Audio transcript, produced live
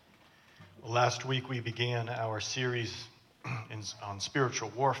Last week we began our series on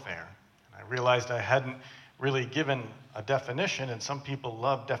spiritual warfare. And I realized I hadn't really given a definition, and some people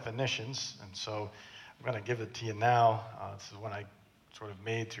love definitions, and so I'm going to give it to you now. This is one I sort of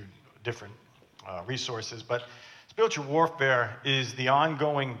made through different resources, but spiritual warfare is the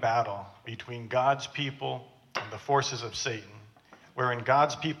ongoing battle between God's people and the forces of Satan, wherein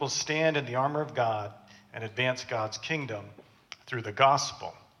God's people stand in the armor of God and advance God's kingdom through the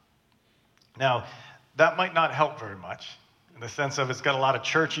gospel. Now, that might not help very much in the sense of it's got a lot of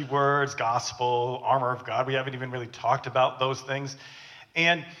churchy words, gospel, armor of God. We haven't even really talked about those things.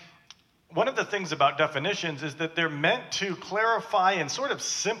 And one of the things about definitions is that they're meant to clarify and sort of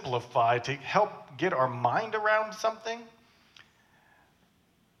simplify to help get our mind around something.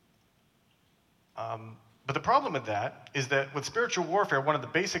 But the problem with that is that with spiritual warfare, one of the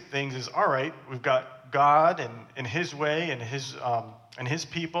basic things is, all right, we've got God and his way and his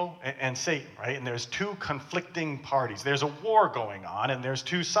people and Satan, right? And there's two conflicting parties. There's a war going on, and there's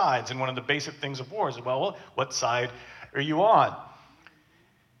two sides. And one of the basic things of war is, well, what side are you on?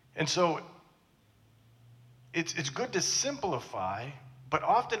 And so it's good to simplify, but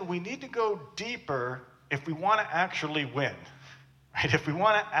often we need to go deeper if we want to actually win, right? If we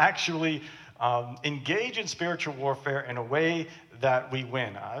want to actually engage in spiritual warfare in a way that we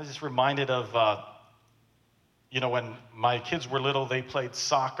win. I was just reminded of, when my kids were little, they played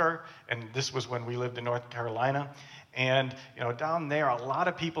soccer, and this was when we lived in North Carolina. And, down there, a lot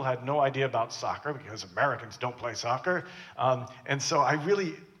of people had no idea about soccer because Americans don't play soccer. And so I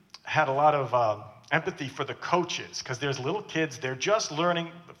really had a lot of empathy for the coaches, because there's little kids, they're just learning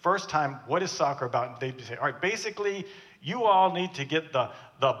the first time what is soccer about. And they'd say, all right, basically, you all need to get the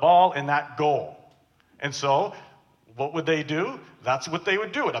ball in that goal. And so what would they do? That's what they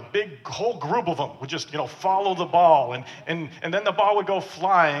would do. And a big whole group of them would just, follow the ball. And then the ball would go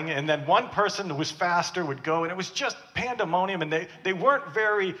flying. And then one person who was faster would go. And it was just pandemonium. And they weren't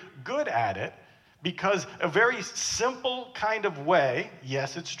very good at it, because a very simple kind of way,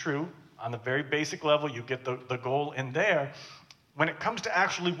 yes, it's true, on the very basic level, you get the goal in there. When it comes to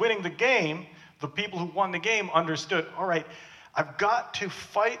actually winning the game, the people who won the game understood, all right, I've got to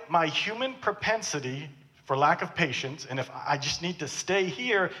fight my human propensity for lack of patience, and if I just need to stay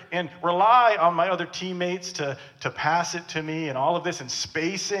here and rely on my other teammates to pass it to me and all of this and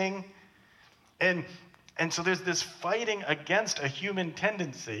spacing. And so there's this fighting against a human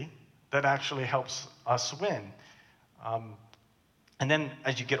tendency that actually helps us win. And then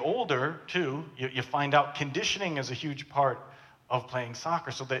as you get older, too, you find out conditioning is a huge part of playing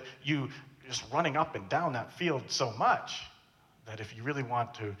soccer, so that you just running up and down that field so much that if you really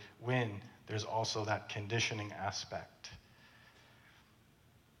want to win, there's also that conditioning aspect.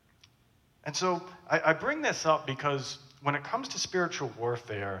 And so I bring this up because when it comes to spiritual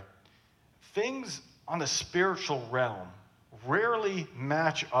warfare, things on the spiritual realm rarely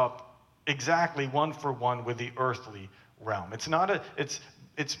match up exactly one for one with the earthly realm. It's not a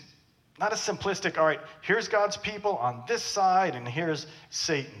simplistic, all right, here's God's people on this side and here's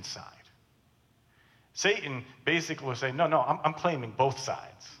Satan's side. Satan basically will say, no, I'm claiming both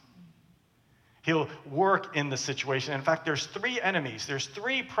sides. He'll work in the situation. In fact, there's three enemies. There's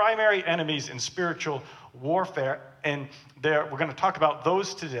three primary enemies in spiritual warfare, and we're going to talk about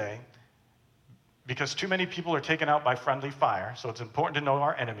those today because too many people are taken out by friendly fire, so it's important to know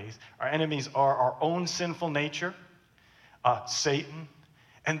our enemies. Our enemies are our own sinful nature, Satan,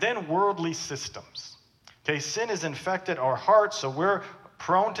 and then worldly systems. Okay, sin has infected our hearts, so we're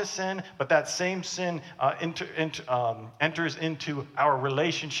prone to sin, but that same sin enters into our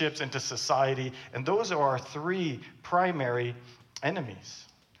relationships, into society, and those are our three primary enemies.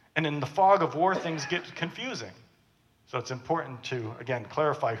 And in the fog of war, things get confusing. So it's important to, again,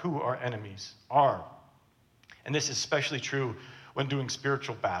 clarify who our enemies are. And this is especially true when doing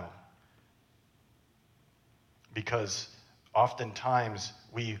spiritual battle, because oftentimes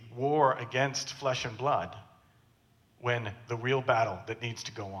we war against flesh and blood when the real battle that needs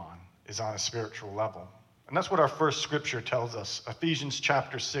to go on is on a spiritual level. And that's what our first scripture tells us. Ephesians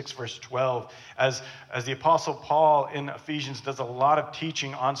chapter 6, verse 12. As the Apostle Paul in Ephesians does a lot of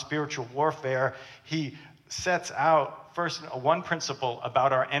teaching on spiritual warfare, he sets out first one principle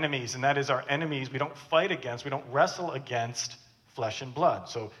about our enemies, and that is our enemies we don't fight against, we don't wrestle against flesh and blood.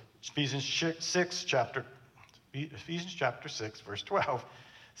 So Ephesians chapter 6, verse 12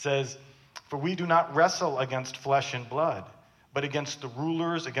 says, "For we do not wrestle against flesh and blood, but against the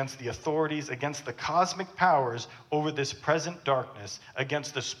rulers, against the authorities, against the cosmic powers over this present darkness,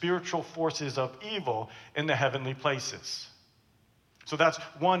 against the spiritual forces of evil in the heavenly places." So that's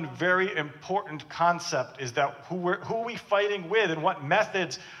one very important concept, is that who are we fighting with and what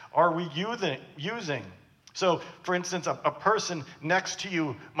methods are we using? So, for instance, a person next to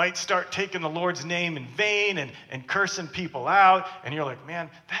you might start taking the Lord's name in vain and cursing people out, and you're like, man,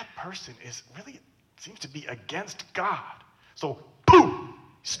 that person seems to be against God. So, boom,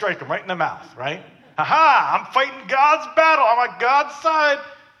 strike him right in the mouth, right? Ha-ha, I'm fighting God's battle. I'm on God's side.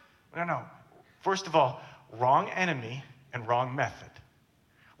 No. First of all, wrong enemy and wrong method.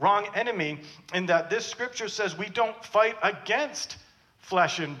 Wrong enemy in that this scripture says we don't fight against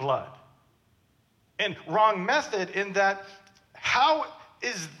flesh and blood. And wrong method in that, how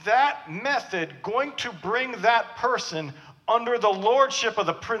is that method going to bring that person under the lordship of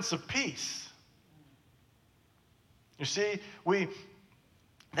the Prince of Peace? You see,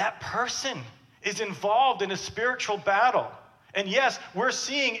 that person is involved in a spiritual battle. And yes, we're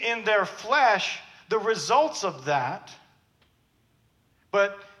seeing in their flesh the results of that.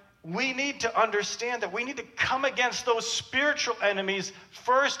 But we need to understand that we need to come against those spiritual enemies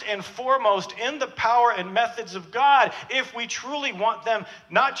first and foremost in the power and methods of God, if we truly want them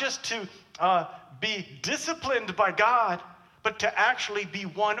not just to be disciplined by God, but to actually be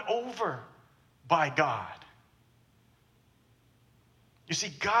won over by God. You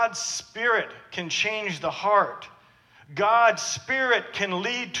see, God's Spirit can change the heart. God's Spirit can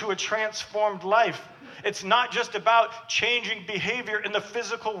lead to a transformed life. It's not just about changing behavior in the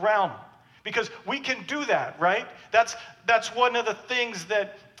physical realm, because we can do that, right? That's one of the things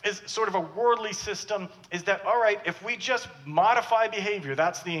that is sort of a worldly system, is that, all right, if we just modify behavior,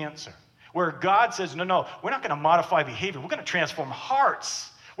 that's the answer. Where God says, no, we're not going to modify behavior. We're going to transform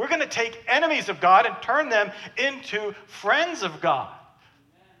hearts. We're going to take enemies of God and turn them into friends of God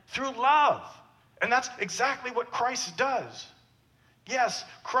through love. And that's exactly what Christ does. Yes,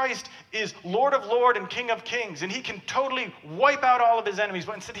 Christ is Lord of Lords and King of Kings, and he can totally wipe out all of his enemies,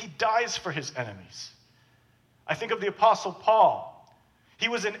 but instead he dies for his enemies. I think of the Apostle Paul. He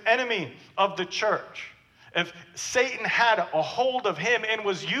was an enemy of the church. If Satan had a hold of him and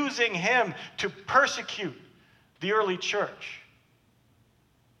was using him to persecute the early church.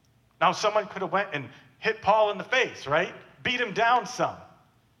 Now, someone could have went and hit Paul in the face, right? Beat him down some.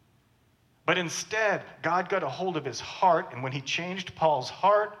 But instead, God got a hold of his heart, and when he changed Paul's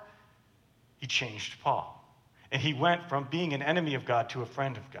heart, he changed Paul. And he went from being an enemy of God to a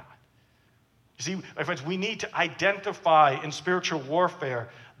friend of God. You see, my friends, we need to identify in spiritual warfare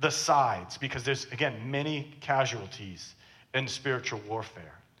the sides, because there's, again, many casualties in spiritual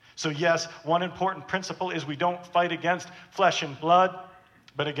warfare. So yes, one important principle is we don't fight against flesh and blood,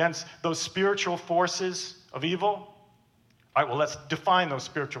 but against those spiritual forces of evil. All right, well, let's define those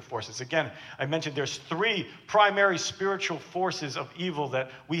spiritual forces. Again, I mentioned there's 3 primary spiritual forces of evil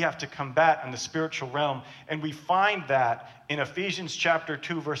that we have to combat in the spiritual realm, and we find that in Ephesians chapter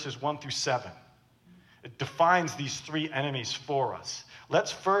 2, verses 1 through 7. It defines these 3 enemies for us.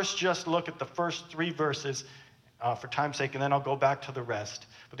 Let's first just look at the first 3 verses for time's sake, and then I'll go back to the rest.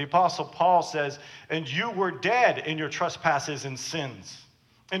 But the Apostle Paul says, "And you were dead in your trespasses and sins,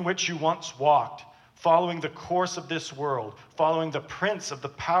 in which you once walked, following the course of this world, following the prince of the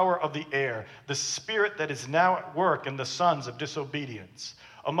power of the air, the spirit that is now at work in the sons of disobedience,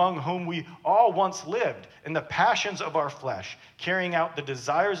 among whom we all once lived in the passions of our flesh, carrying out the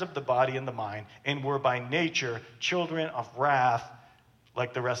desires of the body and the mind, and were by nature children of wrath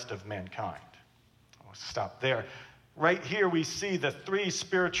like the rest of mankind." I'll stop there. Right here we see the 3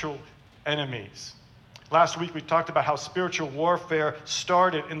 spiritual enemies. Last week we talked about how spiritual warfare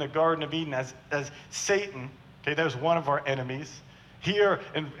started in the Garden of Eden as Satan. Okay, there's one of our enemies. Here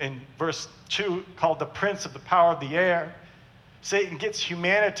in verse 2, called the prince of the power of the air, Satan gets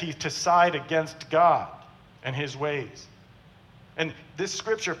humanity to side against God and his ways. And this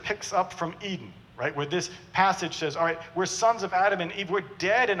scripture picks up from Eden, right, where this passage says, all right, we're sons of Adam and Eve. We're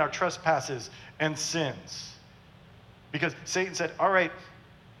dead in our trespasses and sins. Because Satan said, all right,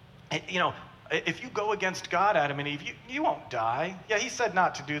 if you go against God, Adam and Eve, you won't die. Yeah, he said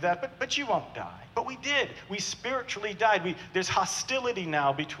not to do that, but you won't die. But we did. We spiritually died. There's hostility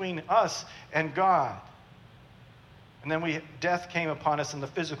now between us and God. And then death came upon us in the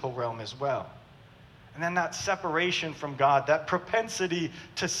physical realm as well. And then that separation from God, that propensity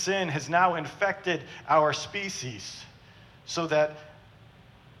to sin has now infected our species, so that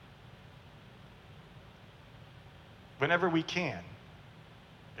whenever we can,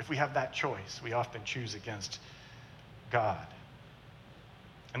 if we have that choice, we often choose against God.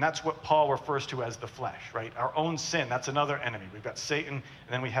 And that's what Paul refers to as the flesh, right? Our own sin, that's another enemy. We've got Satan, and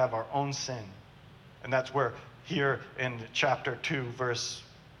then we have our own sin. And that's where here in chapter 2, verse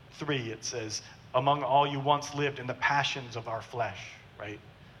 3, it says, among all you once lived in the passions of our flesh, right?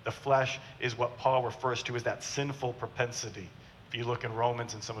 The flesh is what Paul refers to as that sinful propensity. If you look in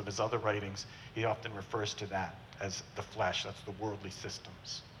Romans and some of his other writings, he often refers to that as the flesh. That's the worldly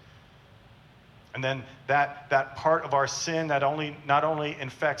systems. And then that part of our sin that not only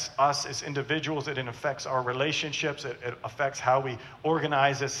infects us as individuals, it affects our relationships, it affects how we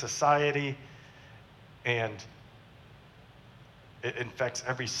organize as society, and it infects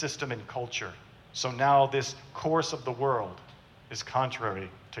every system and culture. So now this course of the world is contrary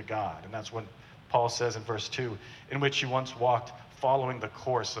to God. And that's when Paul says in verse 2, in which you once walked following the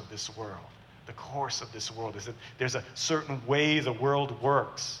course of this world. The course of this world is that there's a certain way the world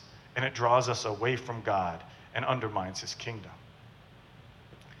works, and it draws us away from God and undermines his kingdom.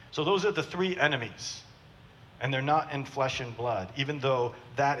 So those are the three enemies, and they're not in flesh and blood, even though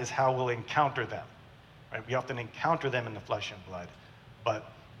that is how we'll encounter them. Right? We often encounter them in the flesh and blood,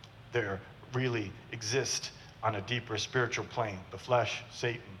 but they really exist on a deeper spiritual plane, the flesh,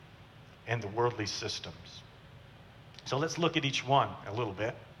 Satan, and the worldly systems. So let's look at each one a little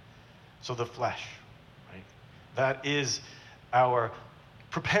bit. So the flesh, right? That is our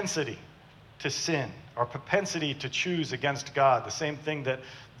propensity to sin, our propensity to choose against God, the same thing that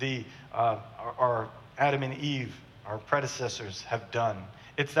our Adam and Eve, our predecessors, have done.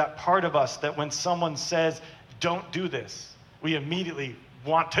 It's that part of us that when someone says, don't do this, we immediately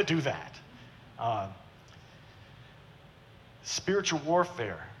want to do that. Spiritual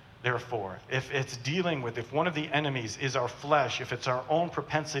warfare, therefore, if one of the enemies is our flesh, if it's our own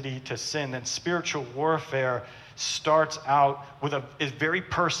propensity to sin, then spiritual warfare starts out is very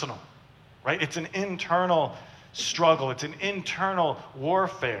personal, right? It's an internal struggle. It's an internal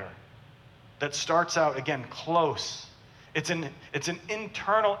warfare that starts out, again, close. It's an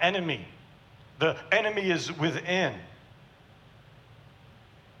internal enemy. The enemy is within.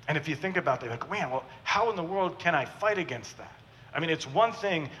 And if you think about that, you're like, man, well, how in the world can I fight against that? I mean, it's one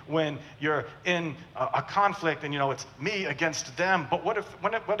thing when you're in a conflict and, it's me against them, but what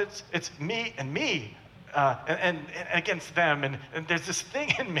if it's me and me and against them, and there's this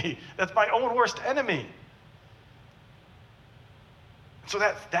thing in me that's my own worst enemy. So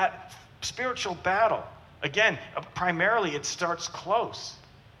that spiritual battle, again, primarily it starts close.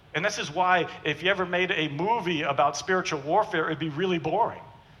 And this is why if you ever made a movie about spiritual warfare, it'd be really boring.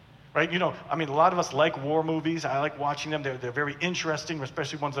 Right? A lot of us like war movies. I like watching them. They're very interesting,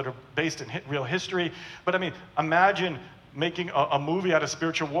 especially ones that are based in real history. But imagine making a movie out of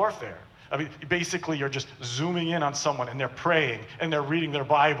spiritual warfare. Basically, you're just zooming in on someone and they're praying and they're reading their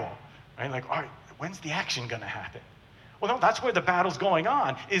Bible. Right? Like, all right, when's the action going to happen? Well, no, that's where the battle's going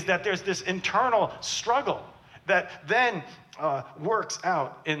on, is that there's this internal struggle that then works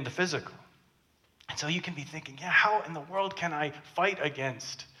out in the physical. And so you can be thinking, how in the world can I fight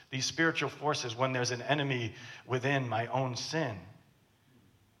against these spiritual forces when there's an enemy within my own sin?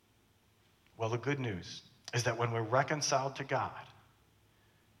 Well, the good news is that when we're reconciled to God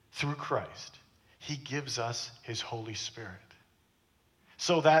through Christ, he gives us his Holy Spirit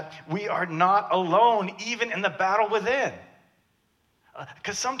so that we are not alone even in the battle within.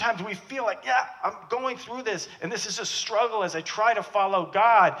 Because sometimes we feel like, I'm going through this, and this is a struggle as I try to follow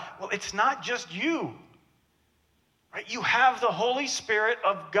God. Well, it's not just you. Right? You have the Holy Spirit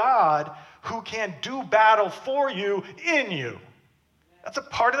of God who can do battle for you in you. That's a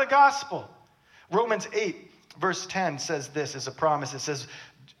part of the gospel. Romans 8, verse 10 says this as a promise. It says,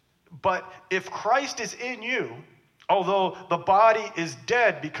 but if Christ is in you, although the body is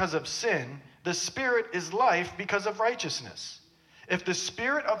dead because of sin, the spirit is life because of righteousness. If the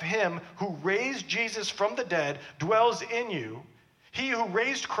spirit of him who raised Jesus from the dead dwells in you, he who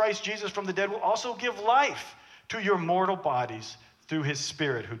raised Christ Jesus from the dead will also give life to your mortal bodies through his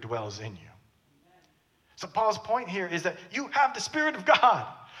Spirit who dwells in you. So Paul's point here is that you have the Spirit of God.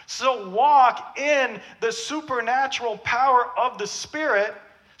 So walk in the supernatural power of the Spirit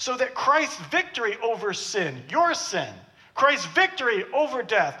so that Christ's victory over sin, your sin, Christ's victory over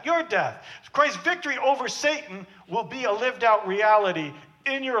death, your death, Christ's victory over Satan will be a lived out reality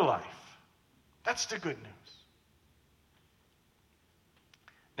in your life. That's the good news.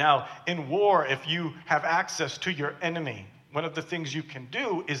 Now, in war, if you have access to your enemy, one of the things you can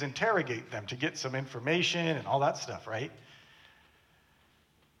do is interrogate them to get some information and all that stuff, right?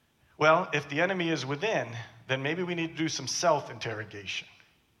 Well, if the enemy is within, then maybe we need to do some self-interrogation.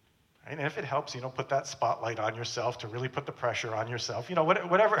 Right? And if it helps, put that spotlight on yourself to really put the pressure on yourself,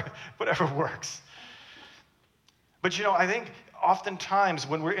 whatever works. But, I think oftentimes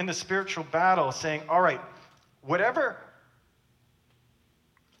when we're in the spiritual battle saying, all right, whatever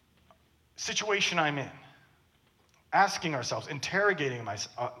situation I'm in, asking ourselves, interrogating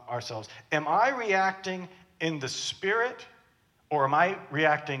ourselves, am I reacting in the Spirit or am I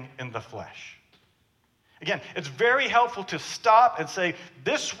reacting in the flesh? Again, it's very helpful to stop and say,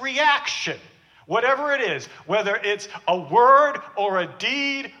 this reaction, whatever it is, whether it's a word or a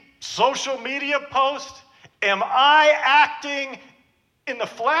deed, social media post, am I acting in the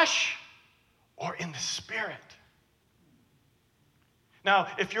flesh or in the Spirit? Now,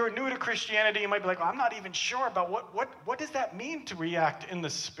 if you're new to Christianity, you might be like, well, I'm not even sure about what does that mean to react in the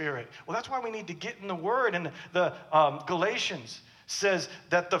Spirit? Well, that's why we need to get in the Word. And the Galatians says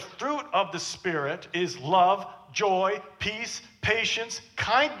that the fruit of the Spirit is love, joy, peace, patience,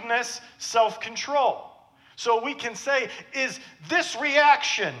 kindness, self-control. So we can say, is this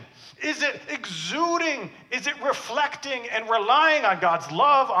reaction, is it exuding, is it reflecting and relying on God's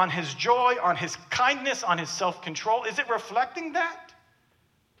love, on His joy, on His kindness, on His self-control? Is it reflecting that?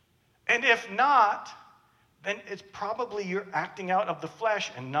 And if not, then it's probably you're acting out of the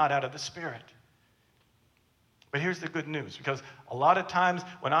flesh and not out of the Spirit. But here's the good news, because a lot of times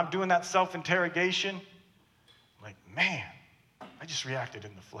when I'm doing that self-interrogation, I'm like, man, I just reacted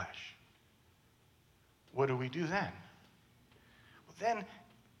in the flesh. What do we do then? Well, then,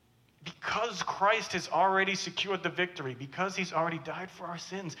 because Christ has already secured the victory, because He's already died for our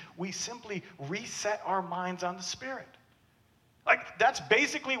sins, we simply reset our minds on the Spirit. Like, that's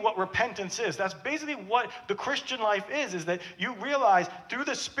basically what repentance is. That's basically what the Christian life is that you realize through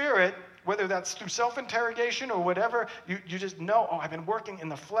the Spirit, whether that's through self-interrogation or whatever, you just know, oh, I've been working in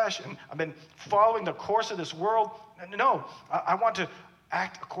the flesh and I've been following the course of this world. No, I want to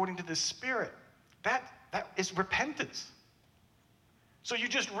act according to the Spirit. That is repentance. So you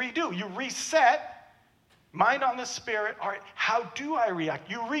just redo. You reset, mind on the Spirit. All right, how do I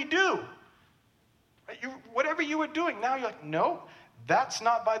react? You redo. Whatever you were doing, now you're like, no, that's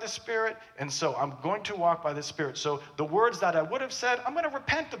not by the Spirit, and so I'm going to walk by the Spirit. So the words that I would have said, I'm going to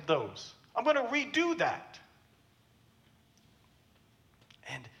repent of those. I'm going to redo that.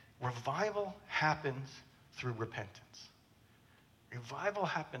 And revival happens through repentance. Revival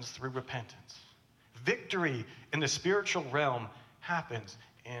happens through repentance. Victory in the spiritual realm happens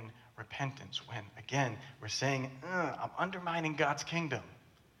in repentance when, again, we're saying, I'm undermining God's kingdom.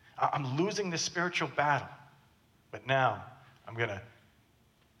 I'm losing the spiritual battle. But now I'm going to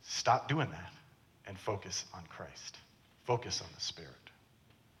stop doing that and focus on Christ. Focus on the Spirit.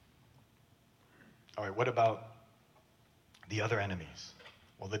 All right, what about the other enemies?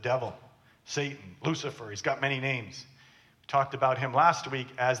 Well, the devil, Satan, Lucifer, he's got many names. We talked about him last week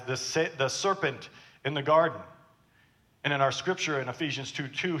as the serpent in the garden. And in our scripture in Ephesians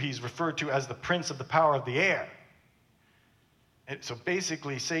 2:2, he's referred to as the prince of the power of the air. So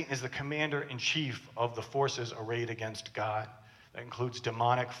basically, Satan is the commander-in-chief of the forces arrayed against God. That includes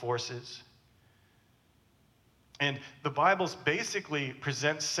demonic forces. And the Bible basically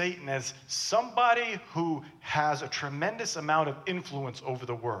presents Satan as somebody who has a tremendous amount of influence over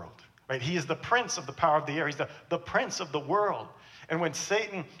the world. Right? He is the prince of the power of the air. He's the prince of the world. And when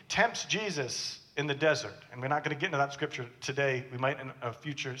Satan tempts Jesus in the desert, and we're not going to get into that scripture today, we might in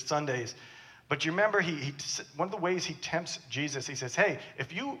future Sundays, but you remember, one of the ways he tempts Jesus, he says, hey,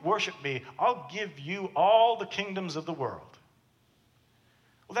 if you worship me, I'll give you all the kingdoms of the world.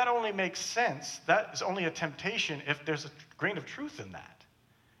 Well, that only makes sense. That is only a temptation if there's a grain of truth in that.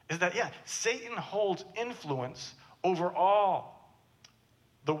 Is that, yeah, Satan holds influence over all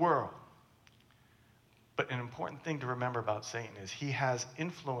the world. But an important thing to remember about Satan is he has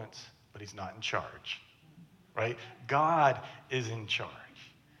influence, but he's not in charge, right? God is in charge.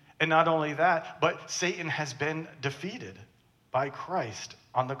 And not only that, but Satan has been defeated by Christ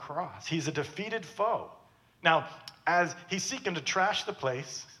on the cross. He's a defeated foe. Now, as he's seeking to trash the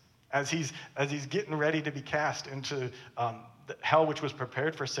place, as he's getting ready to be cast into the hell which was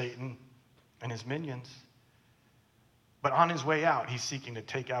prepared for Satan and his minions, but on his way out, he's seeking to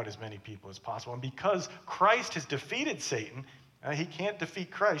take out as many people as possible. And because Christ has defeated Satan, he can't defeat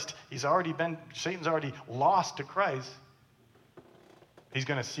Christ. Satan's already lost to Christ. He's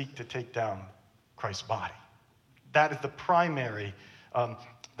going to seek to take down Christ's body. That is the primary,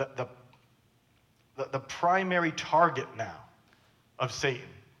 the primary target now of Satan,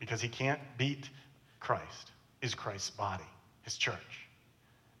 because he can't beat Christ, is Christ's body, his church.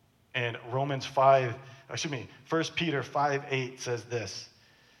 And 1 Peter 5:8 says this,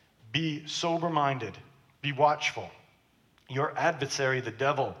 be sober-minded, be watchful. Your adversary, the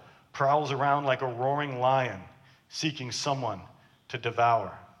devil, prowls around like a roaring lion, seeking someone to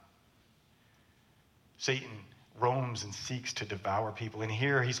devour. Satan roams and seeks to devour people. And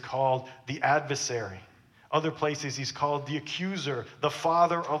here he's called the adversary. Other places he's called the accuser, the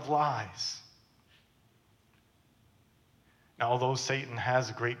father of lies. Now, although Satan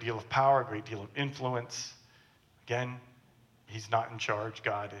has a great deal of power, a great deal of influence, again, he's not in charge,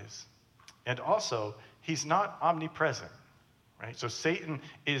 God is. And also, he's not omnipresent, right? So Satan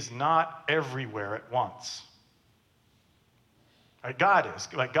is not everywhere at once. Right? God is.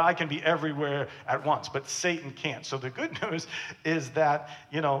 Like, God can be everywhere at once, but Satan can't. So the good news is that,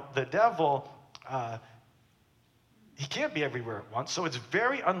 the devil, he can't be everywhere at once. So it's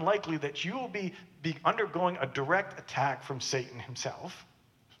very unlikely that you will be undergoing a direct attack from Satan himself.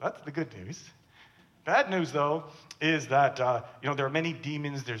 So that's the good news. Bad news, though, is that, there are many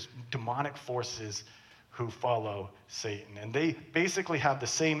demons, there's demonic forces who follow Satan. And they basically have the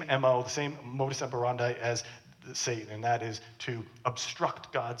same MO, the same modus operandi as Satan, and that is to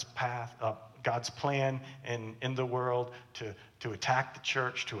obstruct God's path, God's plan in the world, to attack the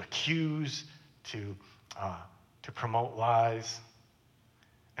church, to accuse, to promote lies.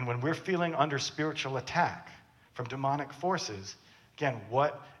 And when we're feeling under spiritual attack from demonic forces, again,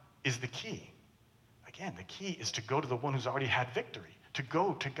 what is the key? Again, the key is to go to the one who's already had victory, to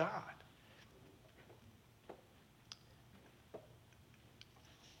go to God.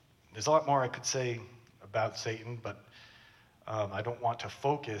 There's a lot more I could say about Satan, but I don't want to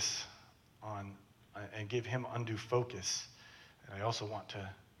focus on and give him undue focus. And I also want to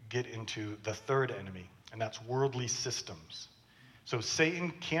get into the third enemy, and that's worldly systems. So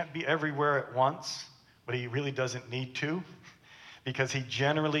Satan can't be everywhere at once, but he really doesn't need to, because he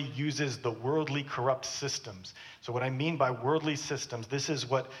generally uses the worldly corrupt systems. So what I mean by worldly systems, this is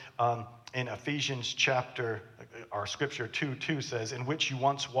what in Ephesians chapter, our scripture 2:2 says, in which you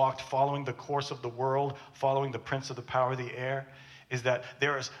once walked following the course of the world, following the prince of the power of the air, is that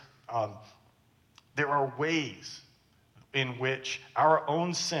there are ways in which our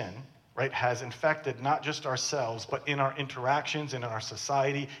own sin, right, has infected not just ourselves, but in our interactions and in our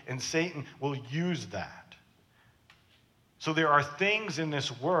society, and Satan will use that. So there are things in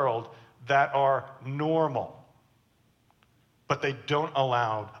this world that are normal, but they don't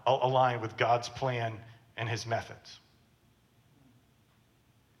align with God's plan and his methods.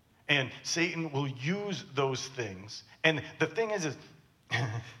 And Satan will use those things. And the thing is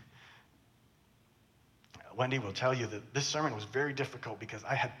Wendy will tell you that this sermon was very difficult because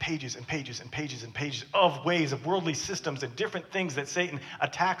I had pages and pages and pages and pages of ways of worldly systems and different things that Satan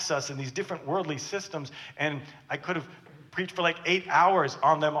attacks us in these different worldly systems. And I could have preached for like 8 hours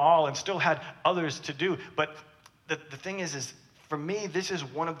on them all and still had others to do. But the thing is for me, this is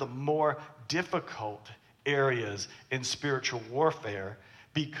one of the more difficult areas in spiritual warfare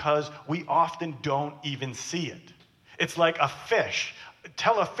because we often don't even see it. It's like a fish.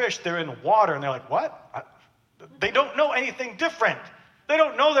 Tell a fish they're in water and they're like, what? They don't know anything different. They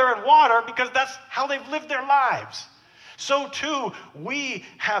don't know they're in water because that's how they've lived their lives. So too, we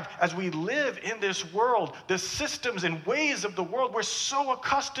have, as we live in this world, the systems and ways of the world, we're so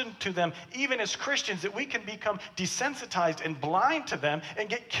accustomed to them, even as Christians, that we can become desensitized and blind to them and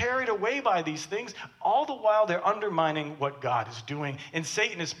get carried away by these things, all the while they're undermining what God is doing. And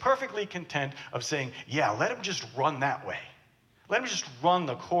Satan is perfectly content of saying, yeah, let him just run that way. Let him just run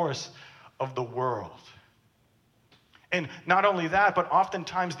the course of the world. And not only that, but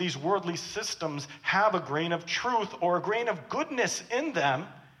oftentimes these worldly systems have a grain of truth or a grain of goodness in them,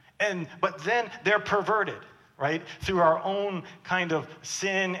 but then they're perverted, right? Through our own kind of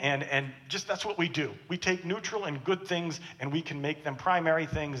sin, and just that's what we do. We take neutral and good things and we can make them primary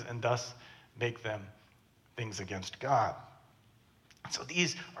things and thus make them things against God. So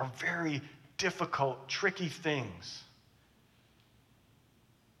these are very difficult, tricky things.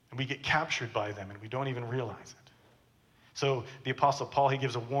 And we get captured by them and we don't even realize it. So the Apostle Paul, he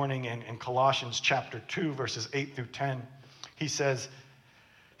gives a warning in Colossians chapter 2, verses 8 through 10. He says,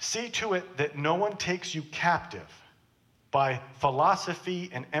 see to it that no one takes you captive by philosophy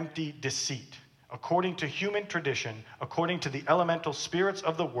and empty deceit, according to human tradition, according to the elemental spirits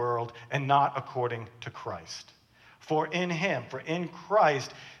of the world, and not according to Christ. For in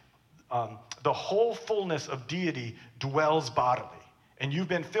Christ, the whole fullness of deity dwells bodily, and you've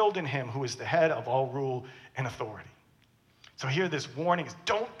been filled in him who is the head of all rule and authority. So here this warning is,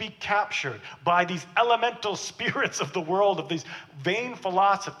 don't be captured by these elemental spirits of the world, of these vain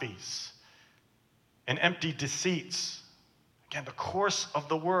philosophies and empty deceits. Again, the course of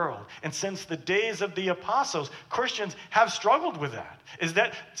the world. And since the days of the apostles, Christians have struggled with that, is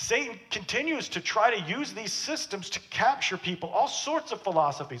that Satan continues to try to use these systems to capture people, all sorts of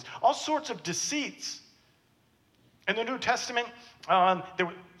philosophies, all sorts of deceits. In the New Testament, there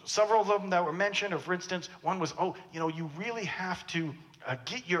were several of them that were mentioned, or for instance, one was, you really have to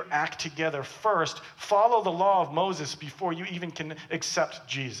get your act together first, follow the law of Moses before you even can accept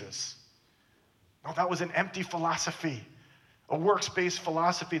Jesus. No, that was an empty philosophy. a works-based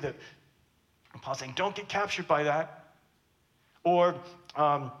philosophy that Paul's saying, don't get captured by that. Or,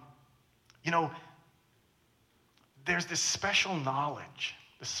 there's this special knowledge,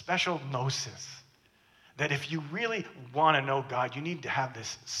 this special gnosis, that if you really want to know God, you need to have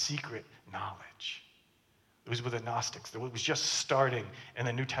this secret knowledge. It was with the Gnostics. It was just starting in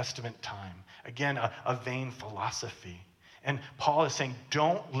the New Testament time. Again, a vain philosophy. And Paul is saying,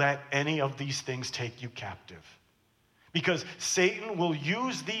 don't let any of these things take you captive. Because Satan will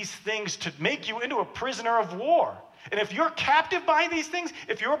use these things to make you into a prisoner of war. And if you're captive by these things,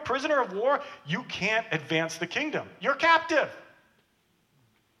 if you're a prisoner of war, you can't advance the kingdom. You're captive.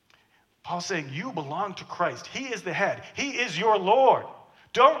 Paul's saying, you belong to Christ. He is the head. He is your Lord.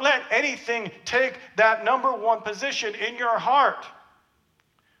 Don't let anything take that number one position in your heart.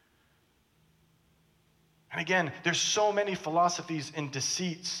 And again, there's so many philosophies and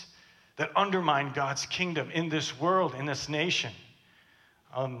deceits that undermine God's kingdom in this world, in this nation.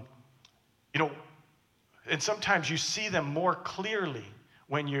 And sometimes you see them more clearly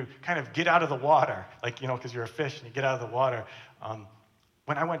when you kind of get out of the water, because you're a fish and you get out of the water.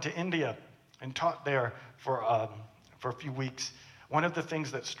 When I went to India and taught there for a few weeks, one of the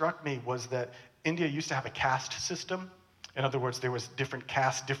things that struck me was that India used to have a caste system. In other words, there was different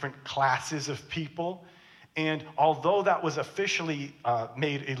castes, different classes of people. And although that was officially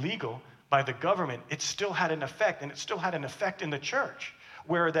made illegal by the government, it still had an effect, and it still had an effect in the church,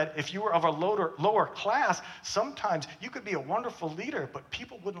 where that if you were of a lower class, sometimes you could be a wonderful leader, but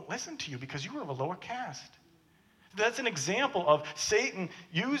people wouldn't listen to you because you were of a lower caste. That's an example of Satan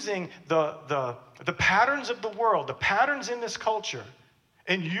using the patterns of the world, the patterns in this culture,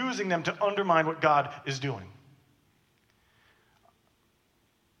 and using them to undermine what God is doing.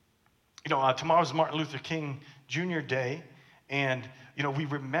 Tomorrow's Martin Luther King Jr. Day, and we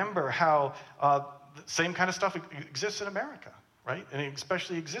remember how the same kind of stuff exists in America, right? And it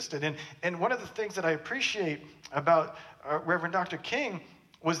especially existed. And one of the things that I appreciate about Reverend Dr. King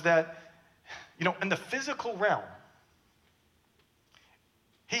was that, in the physical realm,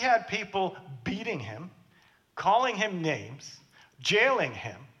 he had people beating him, calling him names, jailing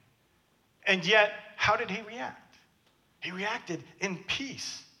him, and yet, how did he react? He reacted in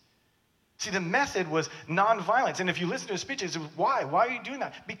peace. See, the method was nonviolence. And if you listen to his speeches, why? Why are you doing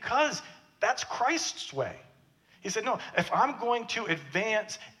that? Because that's Christ's way. He said, no, if I'm going to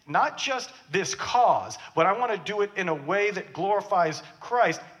advance not just this cause, but I want to do it in a way that glorifies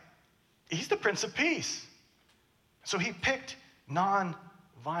Christ, he's the Prince of Peace. So he picked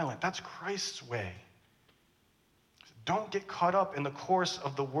nonviolent. That's Christ's way. Don't get caught up in the course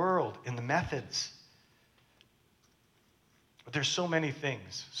of the world, in the methods. But there's so many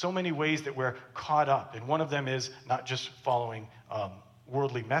things, so many ways that we're caught up. And one of them is not just following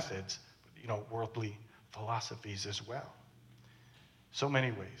worldly methods, but, worldly philosophies as well. So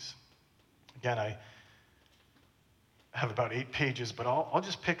many ways. Again, I have about 8 pages, but I'll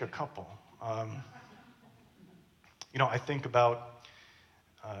just pick a couple. I think about,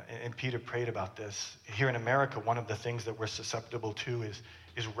 and Peter prayed about this, here in America, one of the things that we're susceptible to is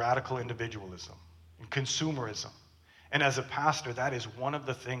radical individualism and consumerism. And as a pastor, that is one of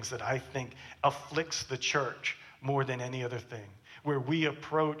the things that I think afflicts the church more than any other thing, where we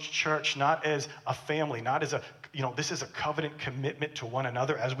approach church not as a family, not as this is a covenant commitment to one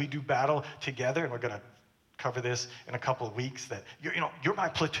another as we do battle together, and we're going to cover this in a couple of weeks, that you're my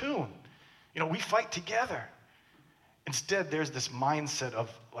platoon. We fight together. Instead, there's this mindset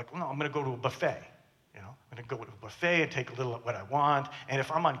of no, I'm going to go to a buffet. I'm going to go to a buffet and take a little of what I want. And if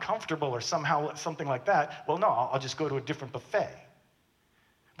I'm uncomfortable or somehow something like that, well, no, I'll just go to a different buffet.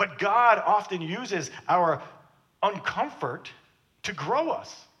 But God often uses our uncomfort to grow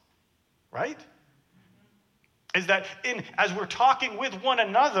us, right? Is that as we're talking with one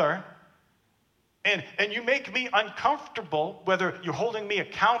another, and you make me uncomfortable, whether you're holding me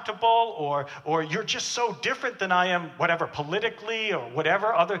accountable or you're just so different than I am, whatever, politically or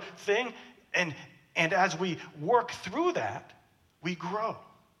whatever other thing, and as we work through that, we grow.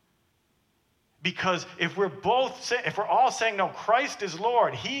 Because if we're all saying, no, Christ is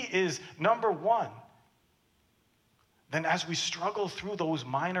Lord, He is number one, then as we struggle through those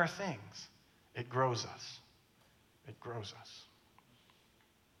minor things, it grows us. It grows us.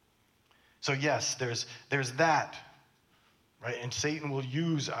 So yes, there's that, right? And Satan will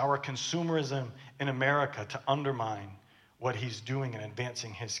use our consumerism in America to undermine what he's doing in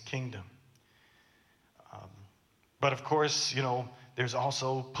advancing his kingdom. But of course, there's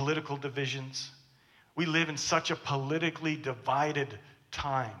also political divisions. We live in such a politically divided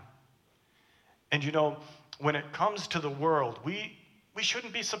time. And when it comes to the world, we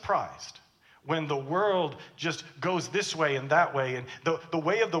shouldn't be surprised. when the world just goes this way and that way, and the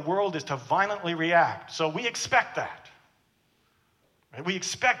way of the world is to violently react. So we expect that. Right? We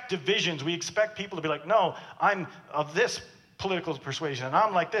expect divisions. We expect people to be like, no, I'm of this political persuasion, and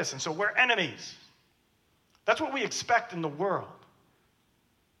I'm like this, and so we're enemies. That's what we expect in the world.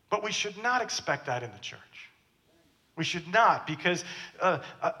 But we should not expect that in the church. We should not, because,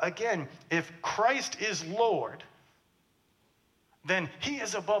 again, if Christ is Lord, then he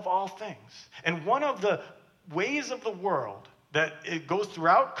is above all things. And one of the ways of the world that it goes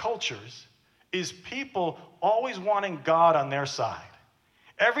throughout cultures is people always wanting God on their side.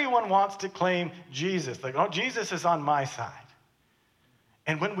 Everyone wants to claim Jesus. Like, oh, Jesus is on my side.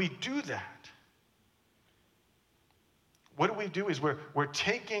 And when we do that, what do is we're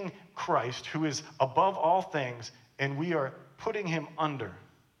taking Christ, who is above all things, and we are putting him under.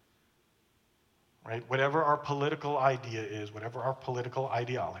 Right? Whatever our political idea is, whatever our political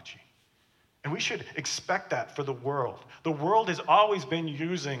ideology. And we should expect that for the world. The world has always been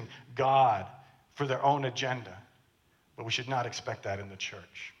using God for their own agenda, but we should not expect that in the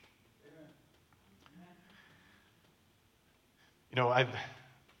church. You know, I'm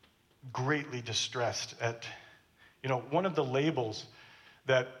greatly distressed at, one of the labels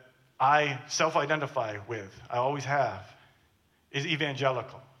that I self-identify with, I always have, is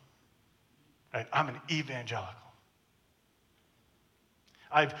evangelical. Right? I'm an evangelical.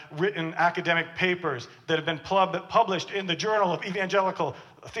 I've written academic papers that have been published in the Journal of Evangelical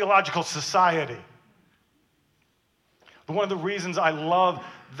Theological Society. But one of the reasons I love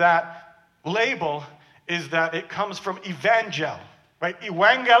that label is that it comes from evangel, right?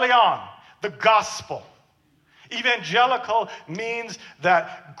 Evangelion, the gospel. Evangelical means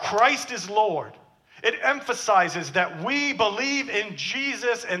that Christ is Lord. It emphasizes that we believe in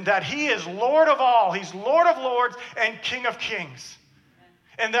Jesus and that he is Lord of all. He's Lord of lords and King of kings.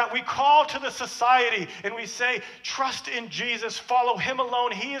 And that we call to the society and we say, trust in Jesus, follow him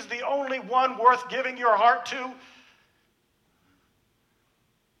alone. He is the only one worth giving your heart to.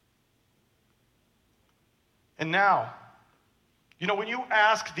 And now, when you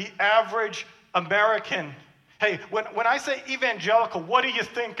ask the average American, hey, when I say evangelical, what do you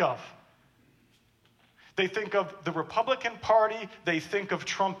think of? They think of the Republican Party. They think of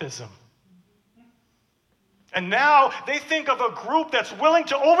Trumpism. And now they think of a group that's willing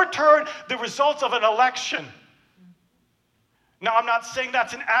to overturn the results of an election. Now, I'm not saying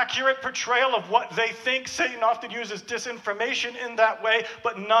that's an accurate portrayal of what they think. Satan often uses disinformation in that way,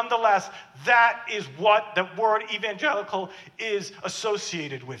 but nonetheless, that is what the word evangelical is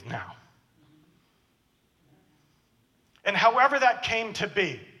associated with now. And however that came to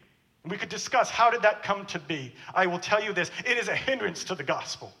be, we could discuss how did that come to be. I will tell you this, it is a hindrance to the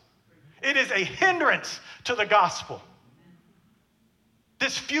gospel. It is a hindrance to the gospel.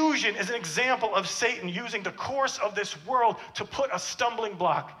 This fusion is an example of Satan using the course of this world to put a stumbling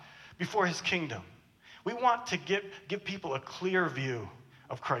block before his kingdom. We want to give people a clear view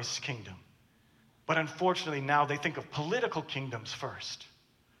of Christ's kingdom. But unfortunately now they think of political kingdoms first.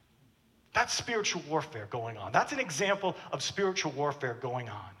 That's spiritual warfare going on. That's an example of spiritual warfare going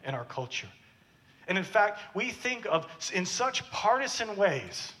on in our culture. And in fact, we think of in such partisan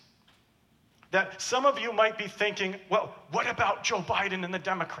ways that some of you might be thinking, well, what about Joe Biden and the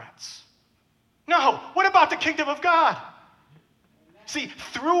Democrats? No, what about the kingdom of God? See,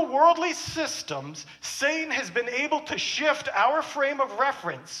 through worldly systems, Satan has been able to shift our frame of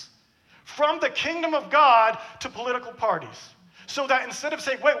reference from the kingdom of God to political parties. So that instead of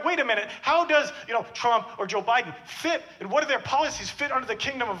saying, wait a minute, how does Trump or Joe Biden fit, and what do their policies fit under the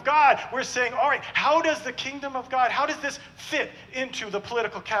kingdom of God? We're saying, all right, how does the kingdom of God, how does this fit into the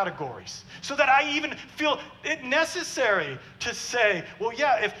political categories? So that I even feel it necessary to say, well,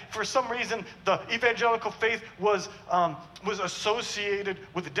 yeah, if for some reason the evangelical faith was associated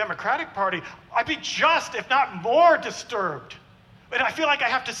with the Democratic Party, I'd be just, if not more, disturbed. And I feel like I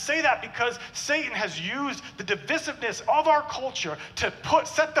have to say that because Satan has used the divisiveness of our culture to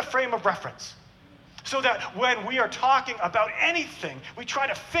set the frame of reference. So that when we are talking about anything, we try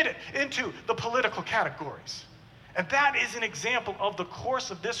to fit it into the political categories. And that is an example of the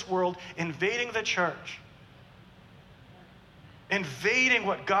course of this world invading the church. Invading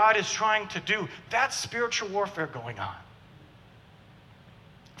what God is trying to do. That's spiritual warfare going on.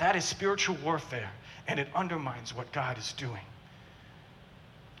 That is spiritual warfare, and it undermines what God is doing.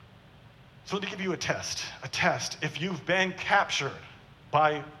 So let me give you a test. A test, if you've been captured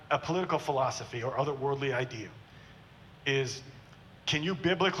by a political philosophy or other worldly idea, is can you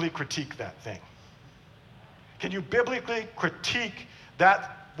biblically critique that thing? Can you biblically critique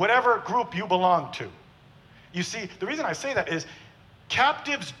that, whatever group you belong to? You see, the reason I say that is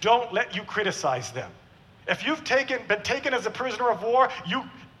Captives don't let you criticize them. If you've been taken as a prisoner of war,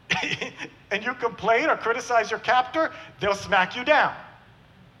 and you complain or criticize your captor, they'll smack you down.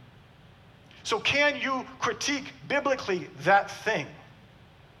 So can you critique biblically that thing?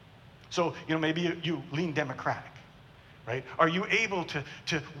 So, maybe you lean Democratic, right? Are you able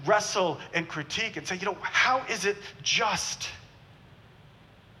to wrestle and critique and say, how is it just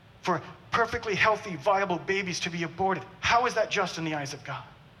for perfectly healthy, viable babies to be aborted? How is that just in the eyes of God?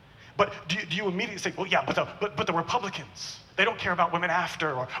 But do you immediately say, well, yeah, but the Republicans, they don't care about women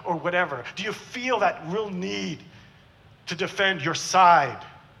after or whatever? Do you feel that real need to defend your side?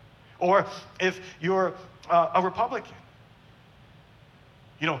 Or if you're a Republican,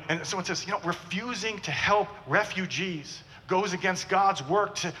 and someone says, refusing to help refugees goes against God's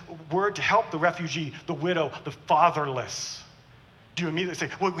word to help the refugee, the widow, the fatherless. Do you immediately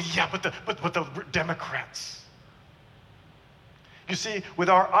say, well, yeah, but the Democrats? You see, with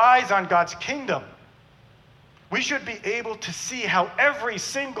our eyes on God's kingdom, we should be able to see how every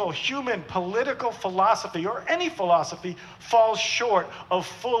single human political philosophy or any philosophy falls short of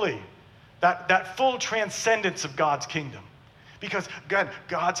fully that full transcendence of God's kingdom. Because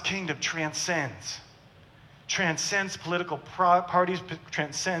God's kingdom transcends political parties,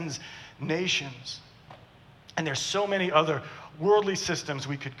 transcends nations. And there's so many other worldly systems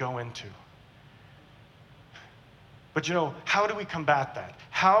we could go into. But how do we combat that?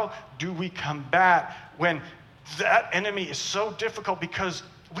 How do we combat when that enemy is so difficult because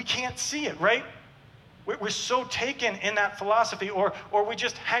we can't see it, right? We're so taken in that philosophy, or we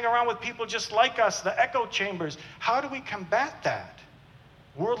just hang around with people just like us, the echo chambers. How do we combat that?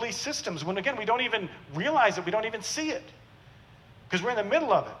 Worldly systems, when again, we don't even realize it, we don't even see it, because we're in the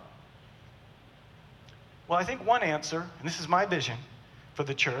middle of it. Well, I think one answer, and this is my vision for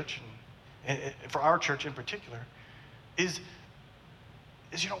the church, and for our church in particular, is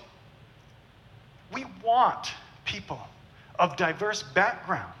we want people of diverse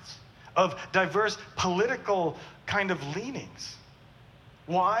backgrounds, of diverse political kind of leanings.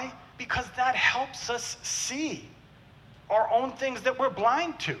 Why? Because that helps us see our own things that we're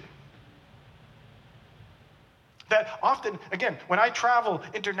blind to. That often, again, when I travel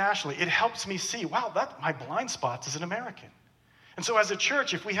internationally, it helps me see, wow, my blind spots as an American. And so as a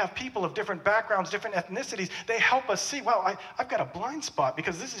church, if we have people of different backgrounds, different ethnicities, they help us see, wow, I've got a blind spot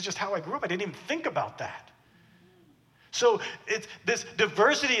because this is just how I grew up. I didn't even think about that. So this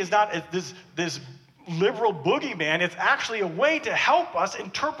diversity is not this liberal boogeyman. It's actually a way to help us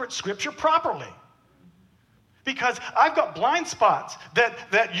interpret Scripture properly. Because I've got blind spots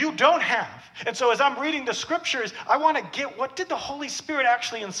that you don't have. And so as I'm reading the Scriptures, I want to get what did the Holy Spirit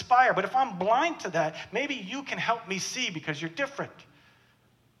actually inspire? But if I'm blind to that, maybe you can help me see because you're different.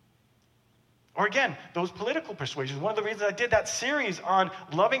 Or again, those political persuasions. One of the reasons I did that series on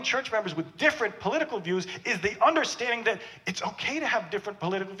loving church members with different political views is the understanding that it's okay to have different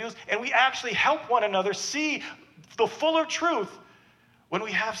political views, and we actually help one another see the fuller truth when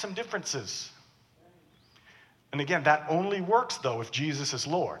we have some differences. And again, that only works, though, if Jesus is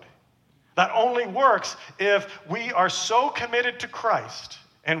Lord. That only works if we are so committed to Christ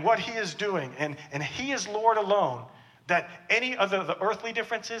and what he is doing, and he is Lord alone, that any of the earthly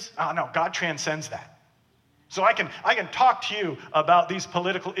differences, no, God transcends that. So I can talk to you about these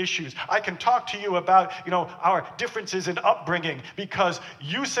political issues. I can talk to you about, our differences in upbringing, because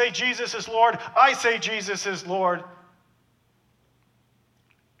you say Jesus is Lord, I say Jesus is Lord.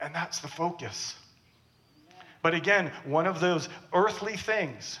 And that's the focus. But again, one of those earthly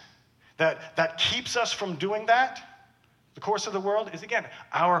things that keeps us from doing that, the course of the world, is again,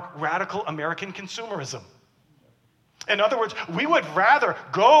 our radical American consumerism. In other words, we would rather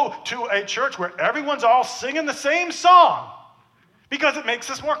go to a church where everyone's all singing the same song because it makes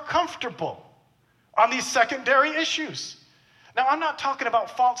us more comfortable on these secondary issues. Now, I'm not talking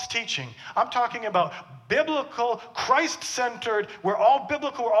about false teaching. I'm talking about biblical, Christ-centered, we're all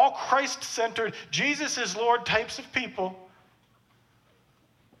biblical, we're all Christ-centered, Jesus is Lord types of people.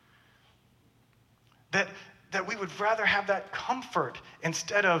 That we would rather have that comfort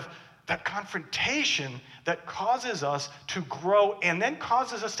instead of that confrontation that causes us to grow and then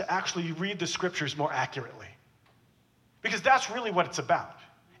causes us to actually read the Scriptures more accurately. Because that's really what it's about.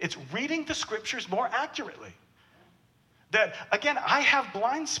 It's reading the Scriptures more accurately. That, again, I have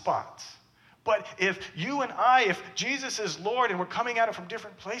blind spots. But if Jesus is Lord and we're coming at it from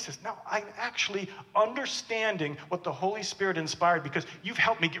different places, now I'm actually understanding what the Holy Spirit inspired because you've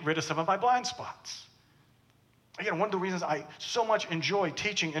helped me get rid of some of my blind spots. Again, one of the reasons I so much enjoy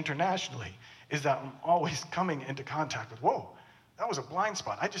teaching internationally is that I'm always coming into contact with, whoa, that was a blind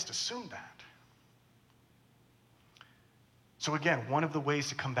spot. I just assumed that. So again, one of the ways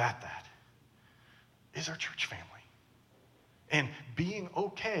to combat that is our church family. And being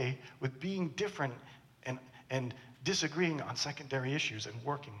okay with being different and disagreeing on secondary issues and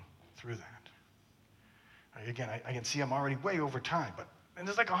working through that. Again, I can see I'm already way over time, and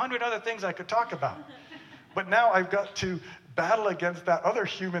there's like 100 other things I could talk about. But now I've got to battle against that other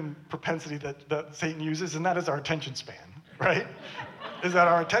human propensity that Satan uses, and that is our attention span, right? Is that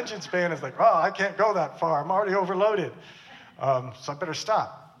our attention span is like, oh, I can't go that far. I'm already overloaded. So I better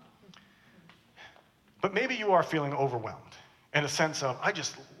stop. But maybe you are feeling overwhelmed in a sense of, I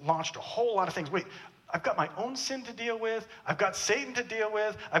just launched a whole lot of things. Wait, I've got my own sin to deal with. I've got Satan to deal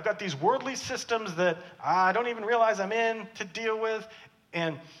with. I've got these worldly systems that I don't even realize I'm in to deal with.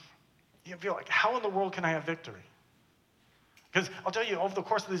 And you feel like, how in the world can I have victory? Because I'll tell you, over the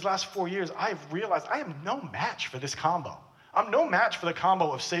course of these last 4 years, I've realized I am no match for this combo. I'm no match for the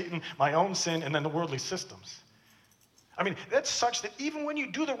combo of Satan, my own sin, and then the worldly systems. I mean, that's such that even when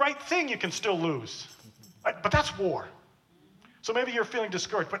you do the right thing, you can still lose. But that's war. So maybe you're feeling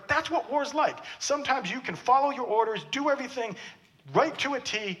discouraged, but that's what war's like. Sometimes you can follow your orders, do everything right to a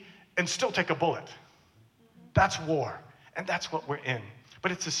T, and still take a bullet. That's war, and that's what we're in.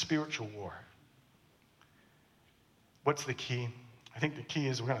 But it's a spiritual war. What's the key? I think the key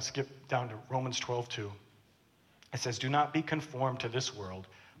is we're going to skip down to Romans 12:2. It says, do not be conformed to this world,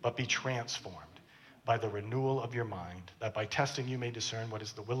 but be transformed by the renewal of your mind, that by testing you may discern what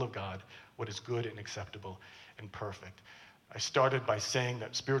is the will of God, what is good and acceptable and perfect. I started by saying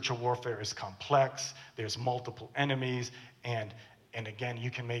that spiritual warfare is complex, there's multiple enemies, and again,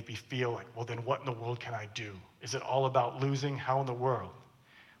 you can maybe feel like, well, then what in the world can I do? Is it all about losing? How in the world?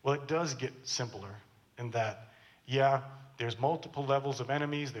 Well, it does get simpler in that, yeah, there's multiple levels of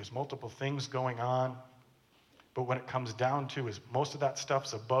enemies, there's multiple things going on, but when it comes down to is most of that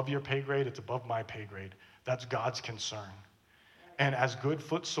stuff's above your pay grade, it's above my pay grade. That's God's concern. And as good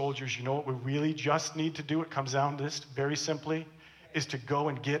foot soldiers, you know what we really just need to do? It comes down to this very simply, is to go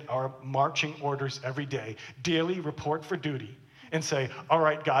and get our marching orders every day, daily report for duty, and say, all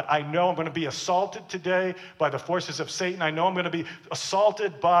right, God, I know I'm going to be assaulted today by the forces of Satan. I know I'm going to be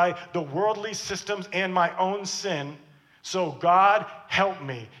assaulted by the worldly systems and my own sin. So God, help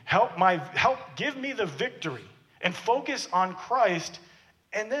me. Help give me the victory. And focus on Christ,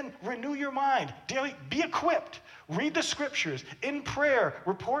 and then renew your mind. Daily, be equipped. Read the scriptures in prayer,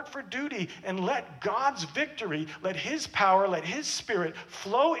 report for duty, and let God's victory, let his power, let his spirit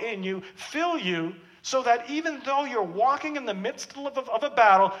flow in you, fill you, so that even though you're walking in the midst of a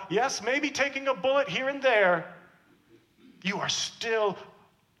battle, yes, maybe taking a bullet here and there, you are still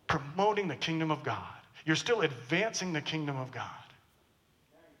promoting the kingdom of God. You're still advancing the kingdom of God.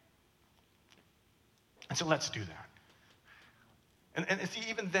 And so let's do that. And see,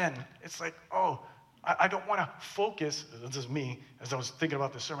 even then, it's like, oh, I don't want to focus, this is me, as I was thinking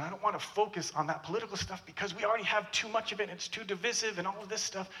about this sermon, I don't want to focus on that political stuff because we already have too much of it, and it's too divisive and all of this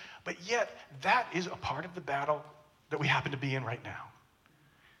stuff. But yet, that is a part of the battle that we happen to be in right now.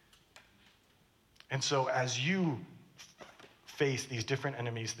 And so as you face these different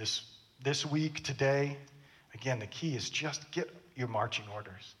enemies this week, today, again, the key is just get your marching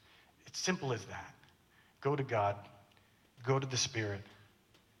orders. It's simple as that. Go to God, go to the Spirit,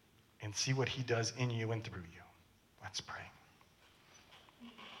 and see what he does in you and through you. Let's pray.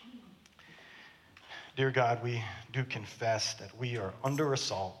 Dear God, we do confess that we are under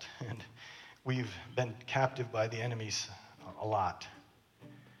assault, and we've been captive by the enemies a lot.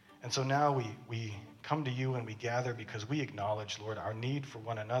 And so now we come to you and we gather because we acknowledge, Lord, our need for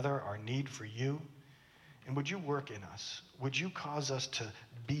one another, our need for you. And would you work in us? Would you cause us to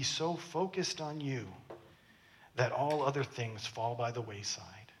be so focused on you that all other things fall by the wayside?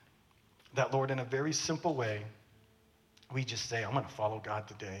 That, Lord, in a very simple way, we just say, I'm going to follow God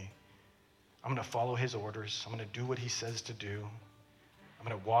today. I'm going to follow his orders. I'm going to do what he says to do. I'm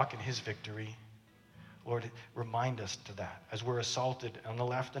going to walk in his victory. Lord, remind us to that as we're assaulted on the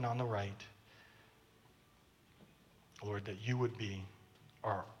left and on the right. Lord, that you would be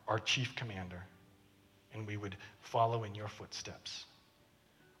our chief commander and we would follow in your footsteps.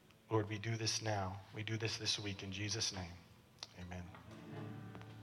 Lord, we do this now. We do this week in Jesus' name. Amen.